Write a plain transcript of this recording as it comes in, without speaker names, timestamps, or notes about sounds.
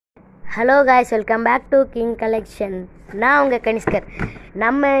Hello guys, welcome back to king collection. நான் உங்கள் கனிஷ்கர்.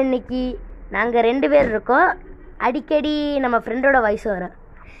 நாங்கள் 2 பேர் இருக்கோம். அடிக்கடி நம்ம ஃப்ரெண்டோட வாய்ஸ் வரும்.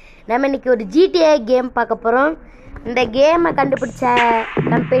 நம்ம இன்றைக்கி ஒரு ஜிடிஏ கேம் பார்க்க போகிறோம். இந்த கேமை கண்டுபிடிச்ச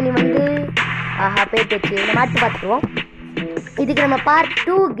கம்பெனி பேர் போச்சு. இந்த மாற்றி பார்த்துக்குவோம். இதுக்கு நம்ம பார்ட்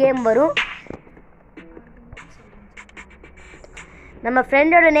 2 கேம் வரும். நம்ம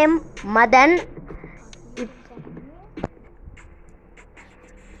ஃப்ரெண்டோட நேம் மதன்.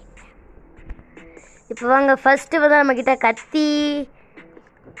 இப்போ வாங்க, ஃபஸ்ட்டு நம்மக்கிட்ட கத்தி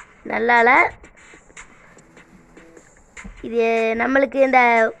நல்லால. இது நம்மளுக்கு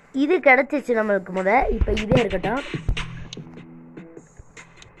இது கிடச்சிச்சு நம்மளுக்கு இப்போ இதே இருக்கட்டும்.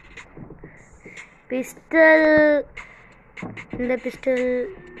 பிஸ்டல், இந்த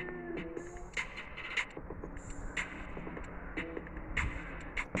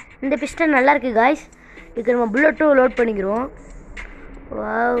பிஸ்டல் நல்லா இருக்கு காய்ஸ். இதுக்கு நம்ம புல்லட்டும் லோட் பண்ணிக்கிறோம்.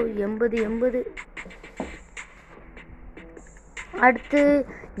 வாவ், 80. அடுத்து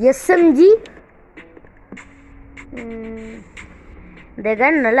எஸ்எம்ஜி. இந்த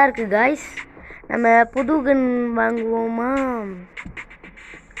கன் நல்லா இருக்கு காய்ஸ். நம்ம புது கன் வாங்குவோமா?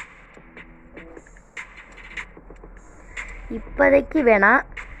 இப்போதைக்கு வேணாம்,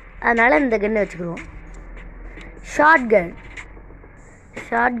 அதனால் இந்த கன்னை வச்சுக்கிடுவோம். ஷார்ட்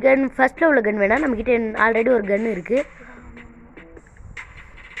கன் ஃபஸ்ட்டில் உள்ள கன் வேணாம், நம்மக்கிட்ட ஆல்ரெடி ஒரு கன் இருக்குது.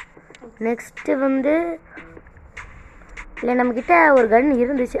 நெக்ஸ்ட்டு இல்லை, நம்மக்கிட்ட ஒரு கன்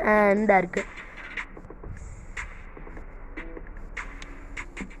இருந்துச்சு, இந்த இருக்குது.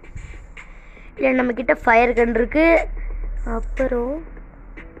 இல்லை, நம்மக்கிட்ட ஃபயர் கன் இருக்குது. அப்புறம்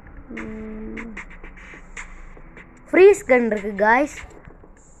ஃப்ரீஸ் கன் இருக்குது காய்ஸ்.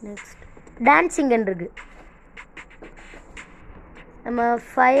 நெக்ஸ்ட் டான்சிங் கன் இருக்குது. நம்ம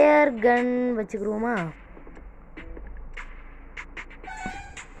fire gun வச்சுக்கிடுவோமா?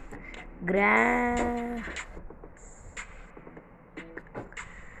 Granite.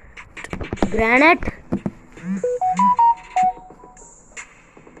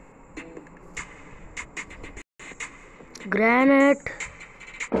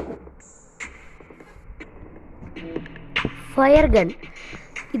 Fire gun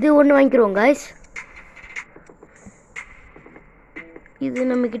இது ஒன்று வாங்கிக்கிறோம் காய்ஸ். இது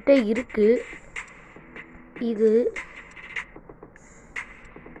நம்மக்கிட்ட இருக்கு. இது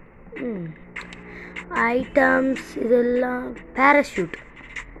ஐட்டம்ஸ் இதெல்லாம் பேராஷூட்.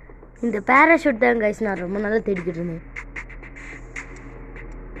 இந்த பேராஷூட் தான் காய்ஸ் நான் ரொம்ப நாளாக தேடிக்கிட்டு இருந்தேன்.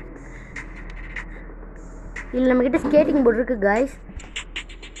 இதில் நம்மக்கிட்ட ஸ்கேட்டிங் போர்டு இருக்குது காய்ஸ்.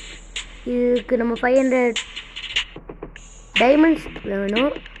 இதுக்கு நம்ம 500 டைமண்ட்ஸ்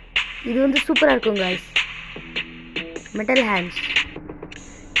வேணும். இது சூப்பராக இருக்கும் காய்ஸ். Metal hands.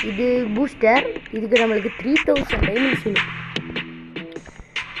 இது பூஸ்டர். இதுக்கு நம்மளுக்கு 3000 டைமண்ட்ஸ் வேணும்.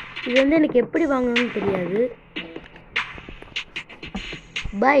 இது எனக்கு எப்படி வாங்கணும்னு தெரியாது.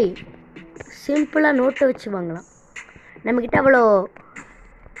 பை சிம்பிளாக நோட்டை வச்சு வாங்கலாம். நம்மக்கிட்ட அவ்வளோ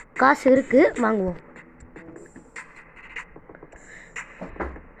காசு இருக்குது, வாங்குவோம்.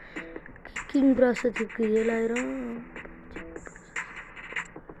 கிங் ப்ராசஸுக்கு 7000.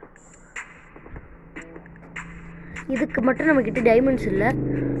 இதுக்கு மட்டும் நம்மக்கிட்ட டைமண்ட்ஸ் இல்லை.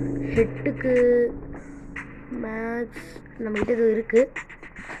 ஹெட்டுக்கு மேக்ஸ் நம்மக்கிட்ட இது இருக்குது.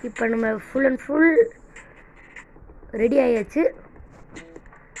 இப்போ நம்ம ஃபுல் அண்ட் ஃபுல் ரெடி ஆயாச்சு.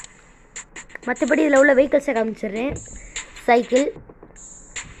 மற்றபடி இதில் உள்ள வெஹிக்கிள்ஸை காமிச்சிடுறேன். Cycle,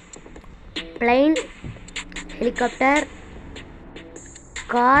 plain, helicopter,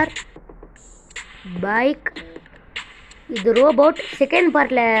 car, bike. இது ரோபோட். செகண்ட்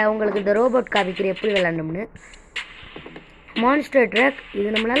பார்ட்டில் உங்களுக்கு இந்த ரோபோட் காமிக்கிறேன் எப்படி விளாண்டோம்னு. Monster drug.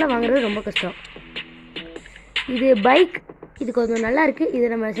 இது நம்மளால் வாங்குறது ரொம்ப கஷ்டம். இது பைக். இது கொஞ்சம் நல்லா இருக்குது. இது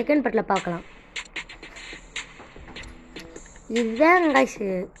நம்ம செகண்ட் பார்ட்டில் பார்க்கலாம். இதுதான் காய்ஸ்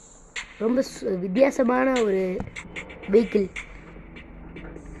ரொம்ப வித்தியாசமான ஒரு வெஹிக்கிள்.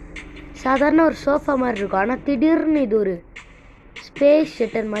 சாதாரண ஒரு சோஃபா மாதிரி இருக்கும், ஆனால் திடீர்னு இது ஒரு ஸ்பேஸ்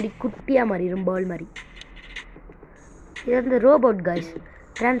ஷட்டர் மாதிரி குட்டியாக மாதிரி பால் மாதிரி. இது ரோபோட் காய்ஸ்,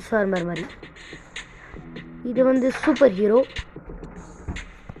 டிரான்ஸ்ஃபார்மர் மாதிரி. இது சூப்பர் ஹீரோ.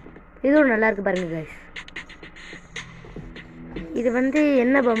 இதுவும் நல்லாயிருக்கு பாருங்கள் காய்ஸ். இது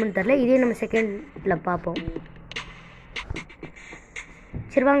என்ன பொம்மைன்னு தெரில. இதே நம்ம செகண்டில் பார்ப்போம்.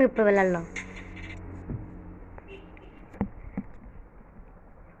 சரி வாங்க, இப்போ விளாட்லாம்.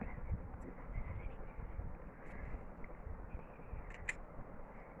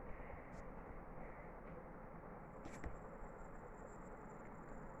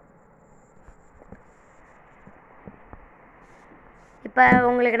 இப்போ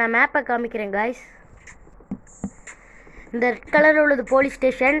உங்களுக்கு நான் மேப்பை காமிக்கிறேன் காய்ஸ். இந்த ரெட் கலரில் உள்ளது போலீஸ்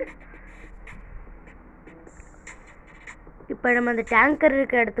ஸ்டேஷன். இப்போ நம்ம அந்த டேங்கர்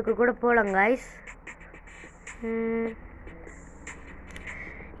இருக்க இடத்துக்கு கூட போகலாம் காய்ஸ்.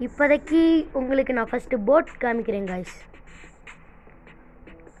 இப்போதைக்கு உங்களுக்கு நான் ஃபஸ்ட்டு போட் காமிக்கிறேன் காய்ஸ்.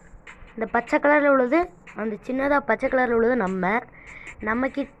 இந்த பச்சை கலரில் உள்ளது, அந்த சின்னதாக பச்சை கலரில் உள்ளது நம்ம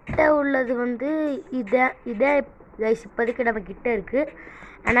கிட்ட உள்ளது வந்து இதே கைஸ். இப்போதைக்கு நம்ம கிட்ட இருக்குது,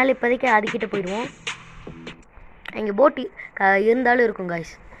 அதனால் இப்போதைக்கு அதுக்கிட்ட போயிடுவோம். அங்கே போட்டு இருந்தாலும் இருக்கும்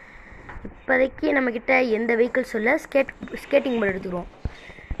காய்ஸ். இப்போதைக்கு நம்மக்கிட்ட எந்த வெஹிக்கிள்ஸ் இல்லை, ஸ்கேட்டிங் போர்டு எடுத்துக்கிறோம்.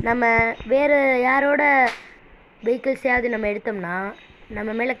 நம்ம வேறு யாரோட வெஹிக்கிள்ஸையாவது நம்ம எடுத்தோம்னா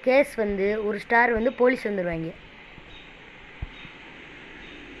நம்ம மேலே கேஸ் வந்து ஒரு ஸ்டார் வந்து போலீஸ் வந்துடுவாங்க.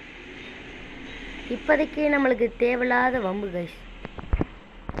 இப்போதைக்கு நம்மளுக்கு தேவையில்லாத வம்பு கைஸ்.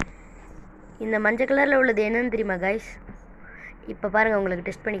 இந்த மஞ்சள் கலரில் உள்ளது என்னன்னு தெரியுமா கைஸ்? இப்போ பாருங்கள், உங்களுக்கு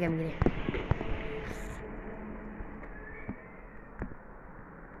டெஸ்ட் பண்ணி காமிக்கிறேன்.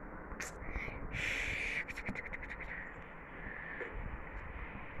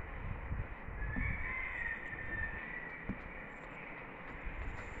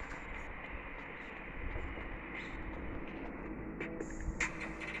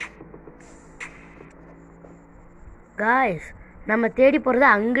 காய்ஸ், நம்ம தேடி போகிறது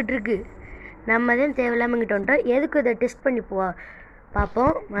அங்கிட்டு இருக்கு. நம்ம தான் தேவையில்லாமல் இங்கிட்ட வந்துட்டோம். எதுக்கு இதை டெஸ்ட் பண்ணி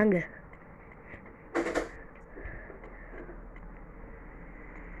பார்ப்போம் வாங்க.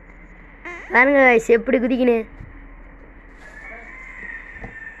 பாருங்க காய்ஸ், எப்படி குதிக்கினு.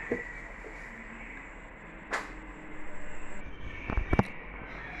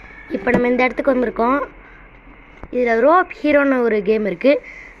 இப்போ நம்ம இந்த இடத்துக்கு வந்திருக்கோம். இதில் ரோப் ஹீரோன்னு ஒரு கேம் இருக்குது,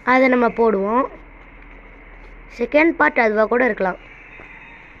 அதை நம்ம போடுவோம். செகண்ட் பார்ட் அதுவாக கூட இருக்கலாம்.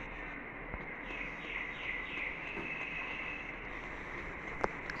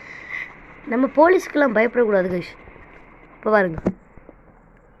 நம்ம போலீஸ்க்கெல்லாம் பயப்படக்கூடாது கைஸ். இப்போ பாருங்க,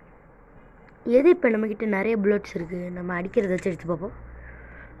 எது இப்போ நம்மக்கிட்ட நிறைய புல்லட்ஸ் இருக்குது, நம்ம அடிக்கிறத வச்சு அடித்து பார்ப்போம்.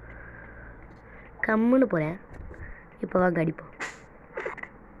 கம்முன்னு போகிறேன். இப்போ வாங்க அடிப்போம்.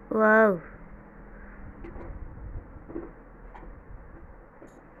 வாவ்,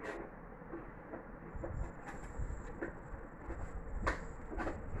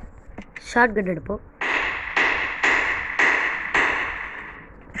 ஷார்ட் கன் எடுப்போம்.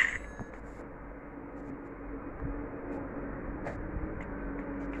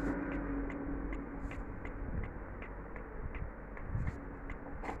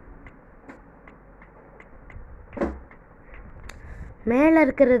 மேலே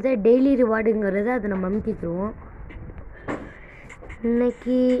இருக்கிறத டெய்லி ரிவார்டுங்கிறத அதை நம்ம அமுக்கிக்குவோம்.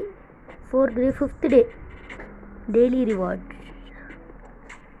 இன்னைக்கு 5th டே டெய்லி ரிவார்ட்.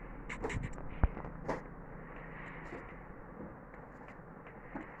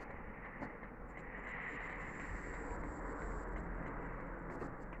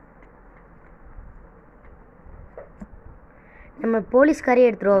 நம்ம போலீஸ்காரையே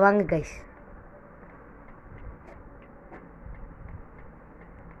எடுத்துருவோம் வாங்க கைஸ்.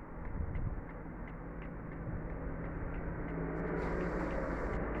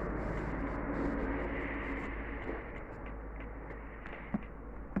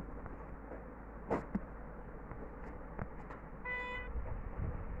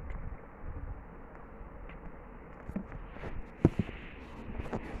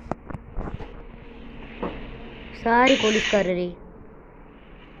 சாரி போலீஸ்காரரே.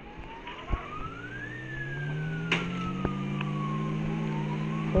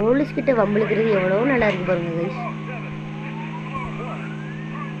 போலீஸ்கிட்ட வம்பளுக்கிறது எவ்வளோ நல்லா இருக்கு பாருங்க கைஸ்.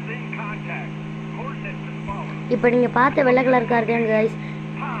 இப்போ நீங்கள் பார்த்த வெள்ளை கலர் கார் தான் கைஸ்,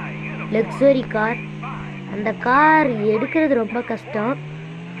 லக்ஸரி கார். அந்த கார் எடுக்கிறது ரொம்ப கஷ்டம்,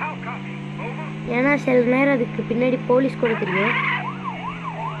 ஏன்னா சில நேரம் அதுக்கு பின்னாடி போலீஸ் கூட தெரியும்.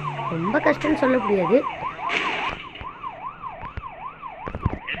 ரொம்ப கஷ்டம்னு சொல்ல முடியாது.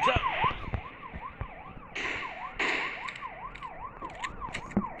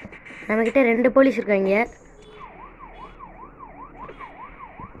 நம்மக்கிட்ட 2 போலீஸ் இருக்காங்க.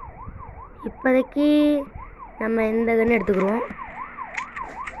 இப்போதைக்கு நம்ம இந்த கன்று எடுத்துக்கிறோம்.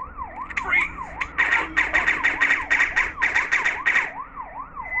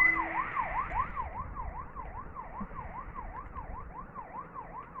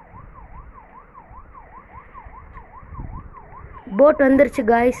 போட் வந்துருச்சு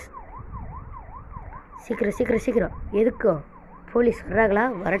காய்ஸ். சீக்கிரம் சீக்கிரம் சீக்கிரம். எதுக்கும் போலீஸ் வர்றாங்களா?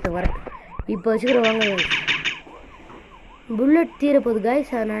 வரட்டும் வரட்டும். இப்போ வச்சுக்கிறோம் வாங்க. புல்லட் தீரப்போகுது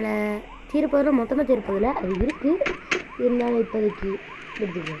காய்ஸ், அதனால் தீரப்போதில் மொத்தமாக தீரப்போதில்ல, அது இருக்குது. இருந்தாலும் இப்போதைக்கு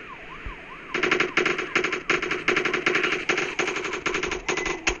எடுத்துக்குவோம்.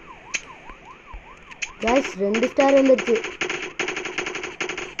 காய்ஸ் 2 ஸ்டார் வந்துருச்சு.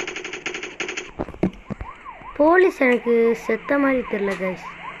 போலீஸ் எனக்கு செத்த மாதிரி தெரியல கைஸ்.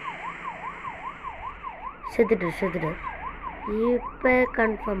 செத்துட்டு இப்போ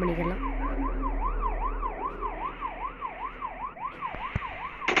கன்ஃபார்ம் பண்ணிக்கலாம்.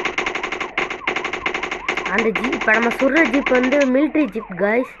 அந்த ஜீப் இப்போ நம்ம சொல்கிற ஜீப் வந்து மிலிட்ரி ஜீப்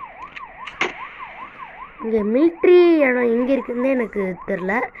கைஸ். இங்கே மிலிட்ரி இடம் எங்கே இருக்குதுன்னு எனக்கு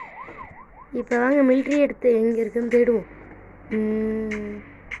தெரில. இப்போ வாங்க மிலிட்ரி எடுத்து எங்கே இருக்குதுன்னு தேடுவோம்.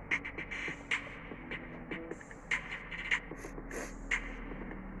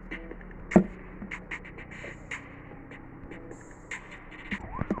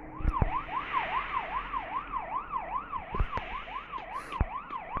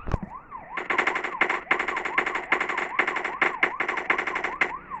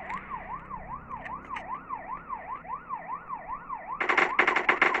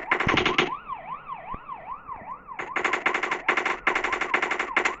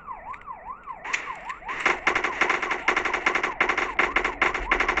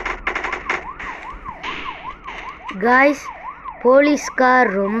 காய்ஸ் போலீஸ் கார்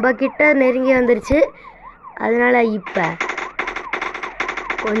ரொம்ப கிட்ட நெருங்கி வந்துருச்சு. அதனால் இப்போ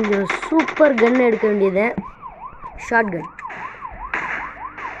கொஞ்சம் சூப்பர் கன் எடுக்க வேண்டியது. ஷார்ட் கன்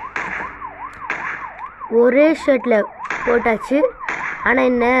ஒரே ஷாட்டில் போட்டாச்சு. ஆனால்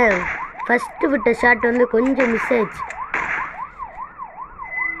என்ன ஃபஸ்ட்டு விட்ட ஷாட் வந்து கொஞ்சம் மிஸ் ஆயிடுச்சு.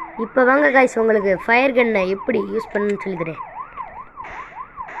 இப்போ வாங்க காய்ஸ் உங்களுக்கு ஃபயர் கன்னை எப்படி யூஸ் பண்ணணும்னு சொல்லித்தரேன்.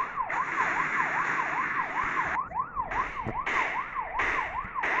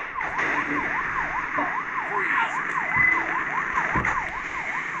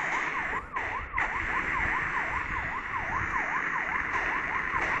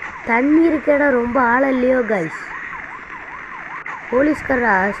 தண்ணி இருக்கடா ரொம்ப ஆழ இல்லையோ கைஸ். போலீஸ்காரர்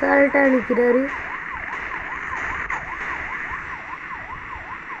அசால்ட்டாக நிற்கிறாரு.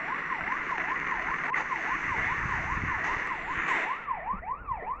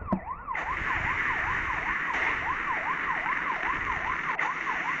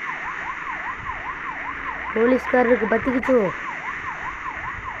 போலீஸ்காரருக்கு பற்றிக்கிச்சோ.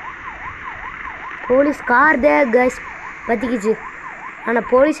 போலீஸ் கார் தே கைஸ் பற்றிக்கிச்சு. ஆனால்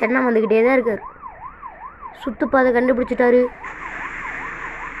போலீஸ் என்ன வந்துக்கிட்டே தான் இருக்கார். சுற்றுப்பாதை கண்டுபிடிச்சிட்டாரு.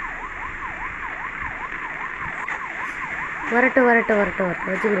 வரட்டும்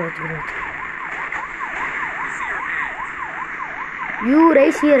வச்சுக்கிறோம். You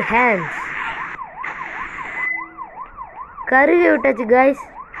raise your hands. கருவி விட்டாச்சு காய்ஸ்.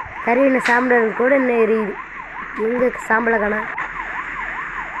 கருவின சாம்பல் கூட என்ன எரியுது. எங்கே சாம்பலை காணா.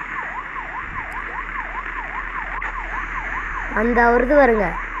 அந்த வருது வருங்க.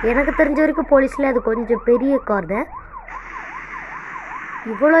 எனக்கு தெரிஞ்ச வரைக்கும் போலீஸில் அது கொஞ்சம் பெரிய கார் தான்.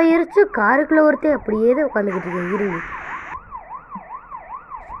 இவ்வளோ எரிச்சு காருக்குள்ளே ஒருத்தர் அப்படியே தான் உட்காந்துக்கிட்டு இருக்கேன். இருங்க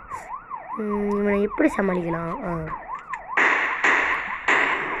இவனை எப்படி சமாளிக்கலாம்.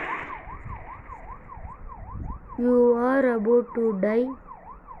 You are about to tie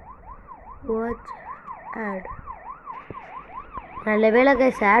watch add. நல்ல வேலை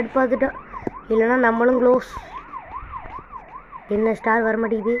கைஸ் ஆட் பார்த்துட்டோம். இல்லைன்னா நம்மளும் க்ளோஸ். என்ன ஸ்டார் வர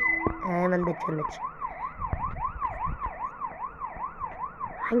மாட்டேங்குது. வந்துச்சு.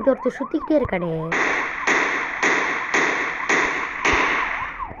 அங்கே ஒருத்தர் சுற்றிக்கிட்டே இருக்கானே.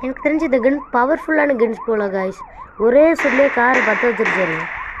 எனக்கு தெரிஞ்ச இந்த கன் பவர்ஃபுல்லான கன்ஸ் போல காய்ஸ். ஒரே சொல்லே காரை பற்ற வச்சிருச்சாரு.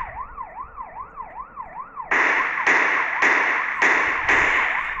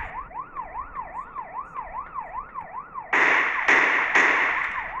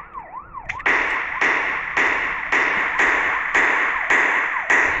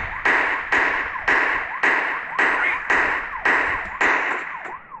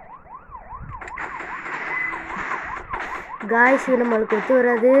 காய்ஸ் இது நம்மளுக்கு ஒத்து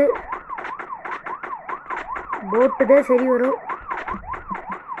வராது. போட்டு தான் சரி வரும்.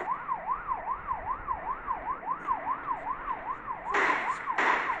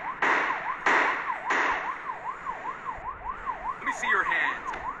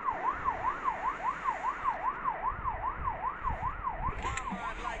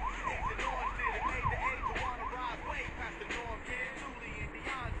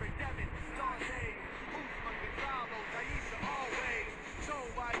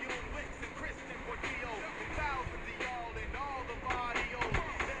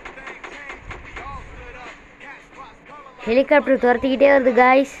 ஹெலிகாப்டர் துரத்திக்கிட்டே வருது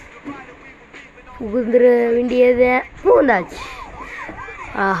காய்ஸ். புகுந்துட வேண்டியது பூந்தாச்சு.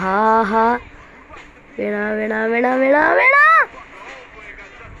 ஆஹா வேணா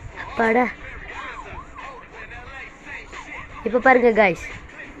பட. இப்போ பாருங்க காய்ஸ்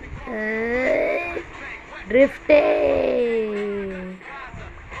ட்ரிஃப்டே.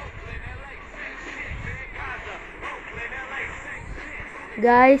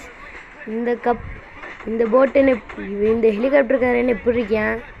 காய்ஸ் இந்த போட்டு இந்த ஹெலிகாப்டருக்காரன் எப்படி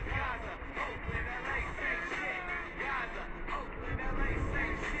இருக்கேன்?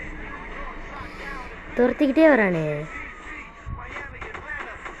 துரத்திக்கிட்டே வரானே.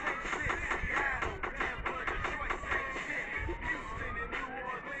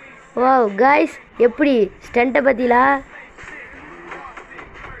 வாவ் காய்ஸ், எப்படி ஸ்டண்ட்டை பத்திலா?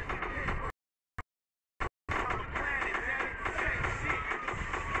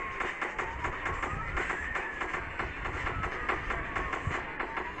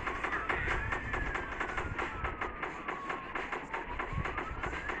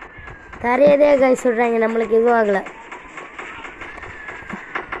 தரையதே காய்ஸ் சொல்றாங்க, நம்மளுக்கு எதுவும் ஆகல.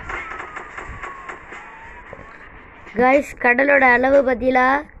 காய்ஸ் கடலோட அளவு பத்திலா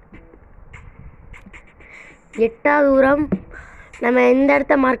 8வது தூரம். நம்ம எந்த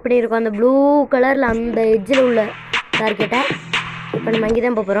இடத்த மார்க் பண்ணியிருக்கோம் அந்த ப்ளூ கலரில் அந்த எட்ஜில் உள்ள டார்கெட்டை. இப்போ நம்ம அங்கே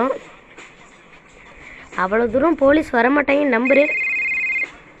தான் போகிறோம். அவ்வளோ தூரம் போலீஸ் வரமாட்டாங்கன்னு நம்புறேன்.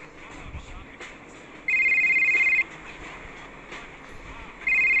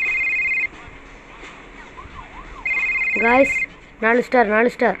 Guys 4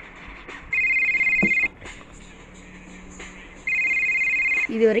 star.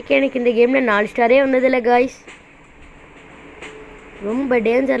 இது வரைக்கும் எனக்கு இந்த கேமில் 4 ஸ்டாரே வந்ததில்லை காய்ஸ். ரொம்ப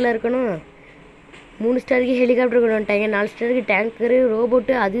டேஞ்சரில் இருக்கணும். 3 ஸ்டாருக்கு ஹெலிகாப்டர் கொண்டு வந்துட்டாங்க, 4 ஸ்டாருக்கு டேங்கரு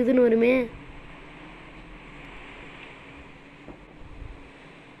ரோபோட்டு அது இதுன்னு வருமே.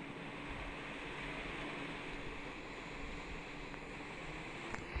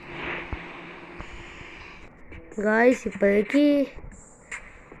 காய்ஸ் இப்போதைக்கு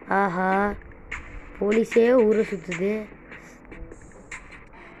ஆஹா போலீஸே ஊரை சுற்றுது.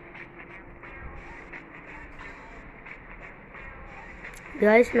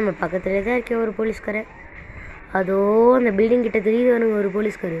 காய்ஸ் நம்ம பக்கத்துலேயே தான் இருக்கேன் ஒரு போலீஸ்காரன். அதோ அந்த பில்டிங் கிட்ட தெரியுது வருங்க ஒரு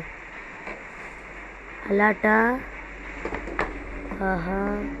போலீஸ்காரு. அலாட்டா. ஆஹா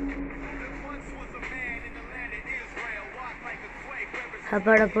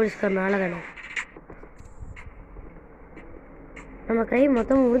அப்பாடா போலீஸ்கார் நாளகணும். நம்ம கை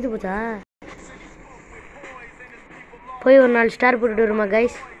மொத்தமாக முடிஞ்சு போச்சா? போய் ஒரு 4 ஸ்டார் போட்டுட்டு வருமா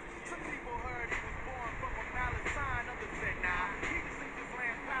கைஸ்?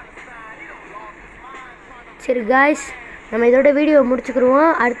 சரி காய்ஸ், நம்ம இதோட வீடியோ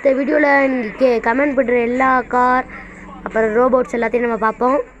முடிச்சுக்கிடுவோம். அடுத்த வீடியோவில் நீங்கள் கமெண்ட் பண்ணுற எல்லா கார் அப்புறம் ரோபோட்ஸ் எல்லாத்தையும் நம்ம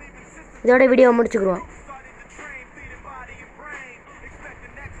பார்ப்போம். இதோட வீடியோ முடிச்சுக்கிடுவோம்.